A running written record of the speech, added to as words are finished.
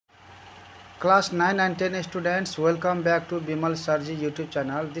Class 9 and 10 students, welcome back to Bimal Sarji YouTube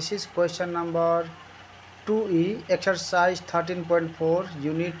channel. This is question number 2e, exercise 13.4,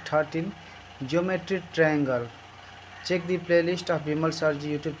 unit 13, geometry triangle. Check the playlist of Bimal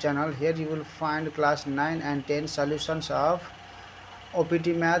Sarji YouTube channel. Here you will find class 9 and 10 solutions of OPT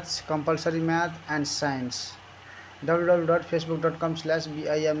maths, compulsory math and science.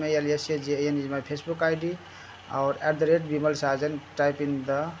 www.facebook.com/bimalsajan is my Facebook ID, or @Bimal Sajan type in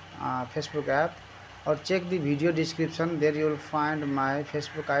the Facebook app, or check the video description. There you will find my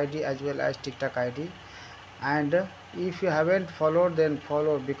Facebook ID as well as TikTok ID. And if you haven't followed, then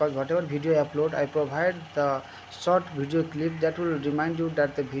follow, because whatever video I upload, I provide the short video clip that will remind you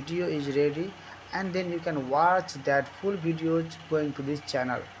that the video is ready, and then you can watch that full videos going to this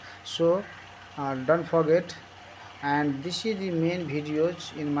channel. So don't forget. And this is the main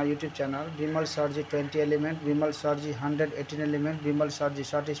videos in my YouTube channel: Bimal Sarji 20 element, Bimal Sarji 118 element, Bimal Sarji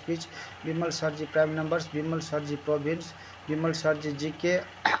short speech, Bimal Sarji prime numbers, Bimal Sarji province, Bimal Sarji GK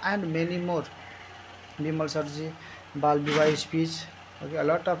and many more. Bimal Sarji Bal Vivah speech. Okay, a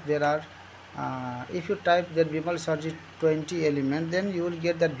lot of there are. If you type that Bimal Sarji 20 element, then you will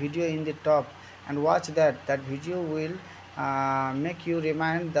get that video in the top, and watch that. That video will make you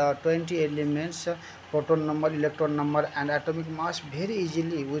remind the 20 elements, proton number, electron number and atomic mass very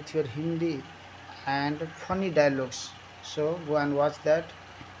easily with your Hindi and funny dialogues. So go and watch that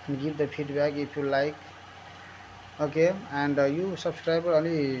and give the feedback if you like. Okay, and you subscriber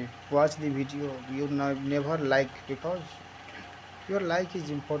only watch the video, you never like, because your like is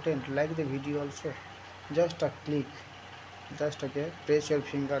important. Like the video also, just a click, just okay, press your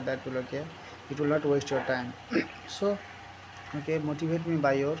finger, that will okay, it will not waste your time. So okay, motivate me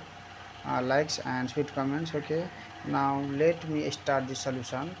by your likes and sweet comments. Okay, now let me start the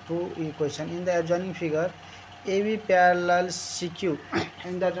solution to equation. In the adjoining figure, AB parallel CQ.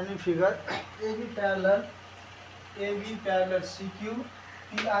 In the adjoining figure, AB parallel CQ,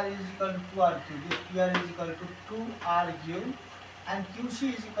 PR is equal to 2RQ. This PR is equal to 2RQ and QC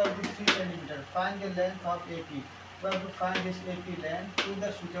is equal to 3 cm. Find the length of AP. We have to find this AP length to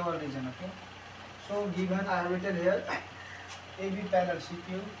the suitable region. Okay. So given I have written here AB parallel CQ,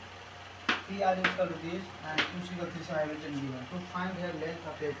 PR is equal to this and QC equal to this. I have written given to find here length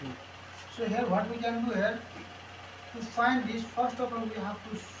of AP. So here what we can do here, to find this, first of all we have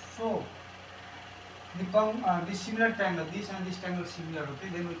to show the similar triangle, this and this triangle similar. Okay,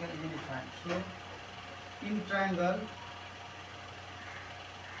 then we can easily find. So in triangle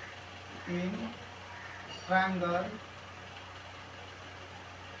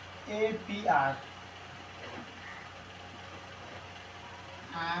APR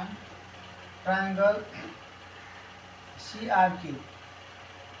and triangle CRQ,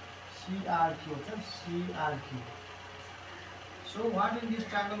 okay, CRQ. So what in this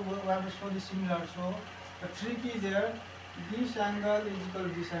triangle we have to show the similar. So the trick is there, this angle is equal to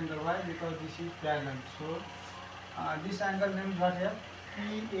this angle. Why? Because this is parallel. So this angle name is what here?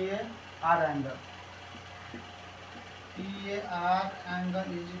 PAR angle. PAR angle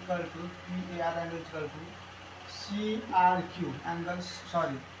is equal to CRQ angle,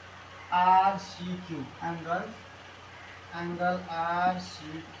 sorry, RCQ angle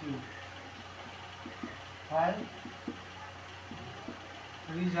RCQ. Why?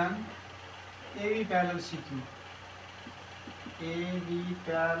 Reason AB parallel CQ, AB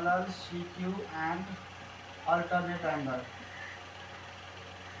parallel CQ and alternate angle.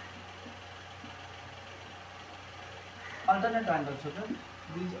 Alternate angles, okay?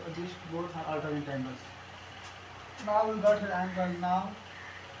 These both are alternate angles. Now we got an angle. Now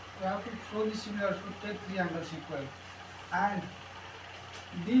we have to show the similar. So take three angles equal, and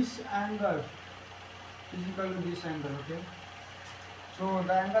this angle is equal to this angle. Okay. So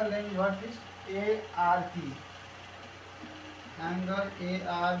the angle name is what is ARP. Angle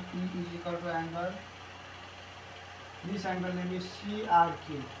ARP is equal to angle. This angle name is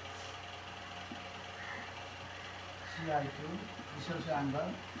CRQ. CRQ. This is also angle.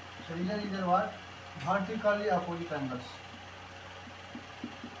 So reason is there what? Vertically opposite angles.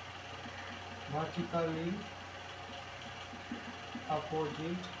 Vertically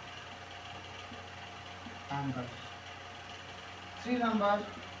opposite angles. Three number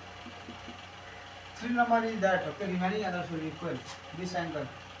is that, okay, remaining others will equal this angle.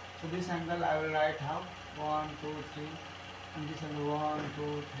 So this angle I will write how 1, 2, 3, and this angle 1, 2,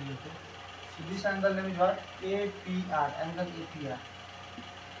 3. Okay. So this angle name is what? APR, angle APR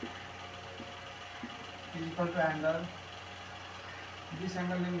is equal to angle. This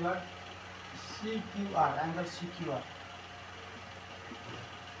angle name is what? CQR, angle CQR.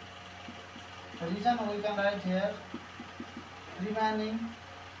 The reason we can write here remaining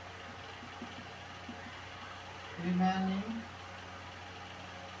remaining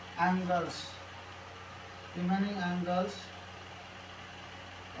angles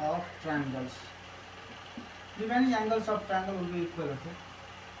of triangles. Remaining angles of triangle will be equal. Okay.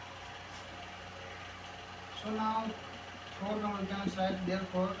 So now, we can write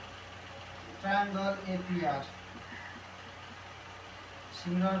therefore triangle APR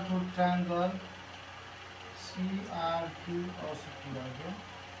similar to triangle CRQ or CQ. Okay.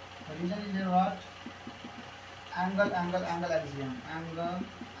 The reason is here what? Angle axiom. Angle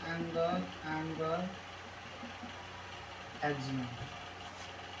axiom.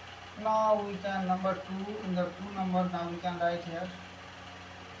 Now we can number 2 in the 2 number. Now we can write here.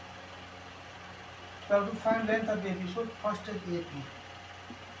 We have to find length of AP. So first is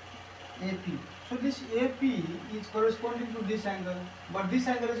AP. So this AP is corresponding to this angle, but this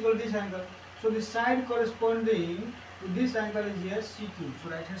angle is equal to this angle. So the side corresponding to this angle is here CQ. So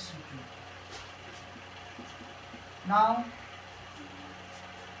write here CQ. Now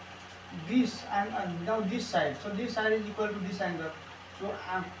this and now this side. So this side is equal to this angle. So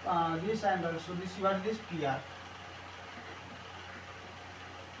this angle. So this what is PR.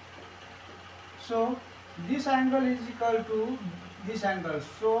 So this angle is equal to this angle.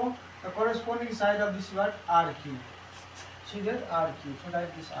 So the corresponding side of this is what? RQ. See that RQ. So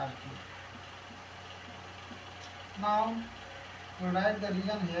write this RQ. Now we write the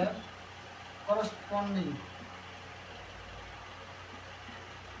region here. Corresponding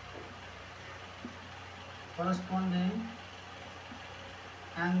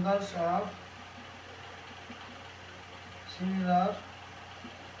angles of similar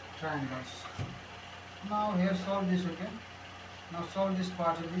triangles. Now here solve this. Okay. Now solve this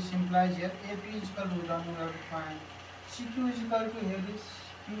part. This implies here AP is equal to, we have to find CQ is equal to, here is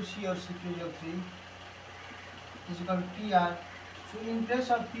QC or CQ is 3 is equal to PR. So in place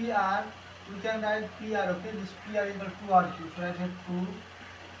of PR we can write PR. Okay, this PR is equal to RQ. So write here 2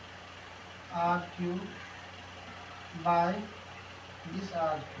 RQ by this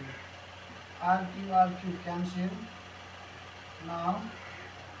RQ. RQ cancel. Now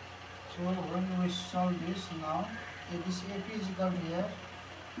so when we solve this, now this AP is equal to here,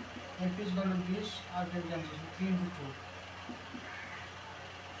 AP is equal to this, RQ cancel, 3 into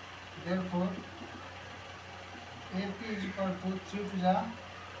 2. Therefore AP is equal to 3 to the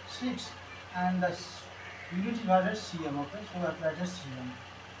 6 and the unit is what as cm. Okay, so we have write as cm.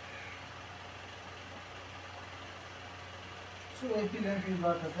 So AP length is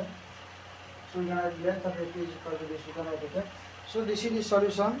what? Okay, so we can write length of AP is equal to this. We can write. Okay, so this is the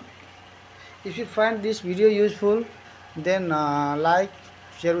solution. If you find this video useful, then like,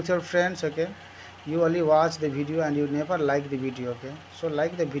 share with your friends. Okay, you only watch the video and you never like the video. Okay, so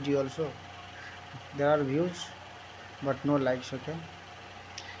like the video also. There are views but no likes. Okay,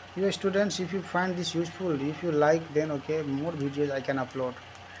 you students, if you find this useful, if you like, then okay, more videos I can upload.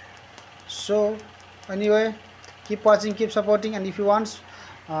 So anyway, keep watching, keep supporting, and if you want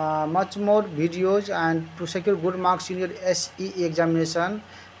much more videos and to secure good marks in your SE examination,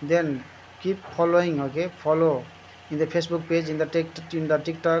 then keep following. Okay, follow in the Facebook page, in the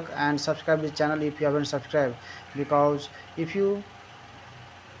TikTok, and subscribe the channel if you haven't subscribed, because if you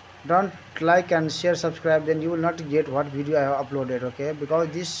don't like and share, subscribe, then you will not get what video I have uploaded. Okay, because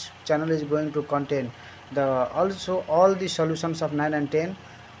this channel is going to contain also all the solutions of 9 and 10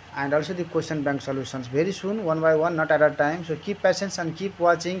 and also the question bank solutions very soon, one by one, not at a time. So keep patience and keep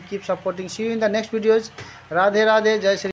watching, keep supporting. See you in the next videos. Radhe Radhe, Jai Shri